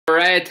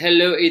right,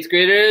 hello 8th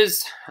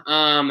graders.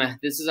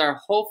 This is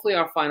hopefully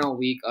our final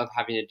week of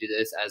having to do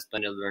this, as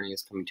blended learning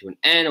is coming to an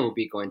end. We'll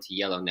be going to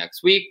yellow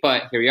next week,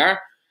 but here we are.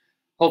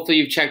 Hopefully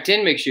you've checked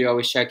in. Make sure you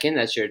always check in.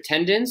 That's your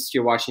attendance.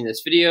 You're watching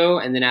this video,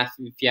 and then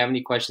if you have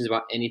any questions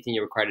about anything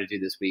you're required to do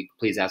this week,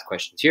 please ask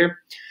questions here.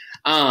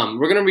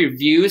 We're going to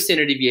review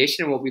standard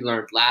deviation and what we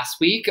learned last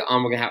week.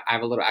 I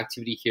have a little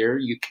activity here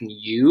you can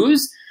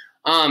use.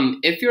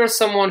 If you're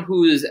someone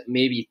who's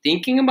maybe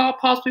thinking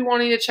about possibly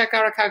wanting to check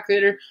out a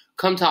calculator,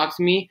 come talk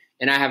to me,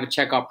 and I have a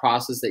checkout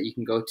process that you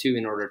can go to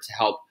in order to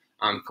help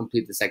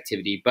complete this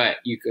activity. But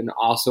you can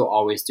also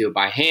always do it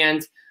by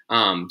hand.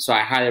 So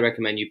I highly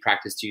recommend you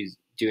practice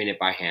doing it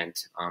by hand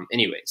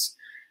anyways.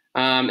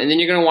 And then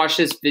you're going to watch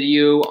this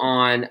video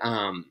on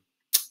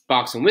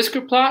box and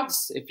whisker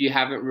plots. If you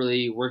haven't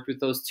really worked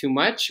with those too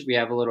much, we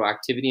have a little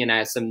activity, and I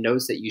have some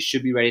notes that you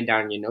should be writing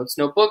down in your notes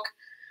notebook.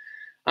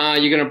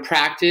 You're going to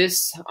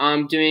practice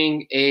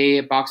doing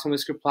a box and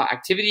whisker plot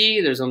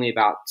activity. There's only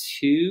about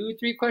 2-3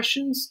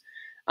 questions.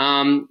 You're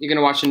going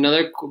to watch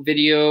another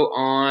video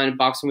on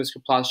box and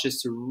whisker plots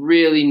just to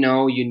really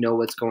know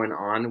what's going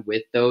on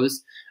with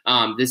those.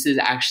 This is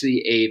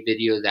actually a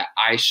video that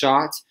I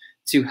shot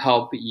to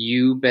help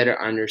you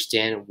better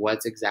understand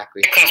what's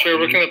exactly class we were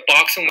working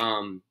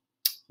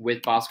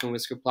with box and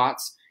whisker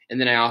plots. And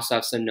then I also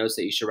have some notes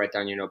that you should write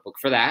down in your notebook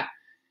for that.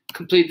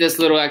 Complete this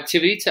little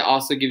activity to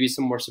also give you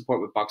some more support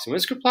with box and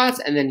whisker plots.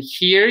 And then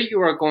here you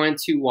are going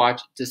to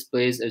watch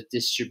displays of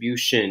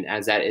distribution,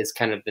 as that is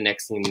kind of the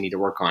next thing we need to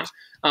work on.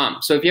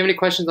 So if you have any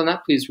questions on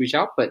that, please reach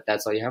out. But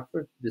that's all you have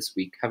for this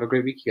week. Have a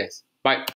great week, you guys. Bye.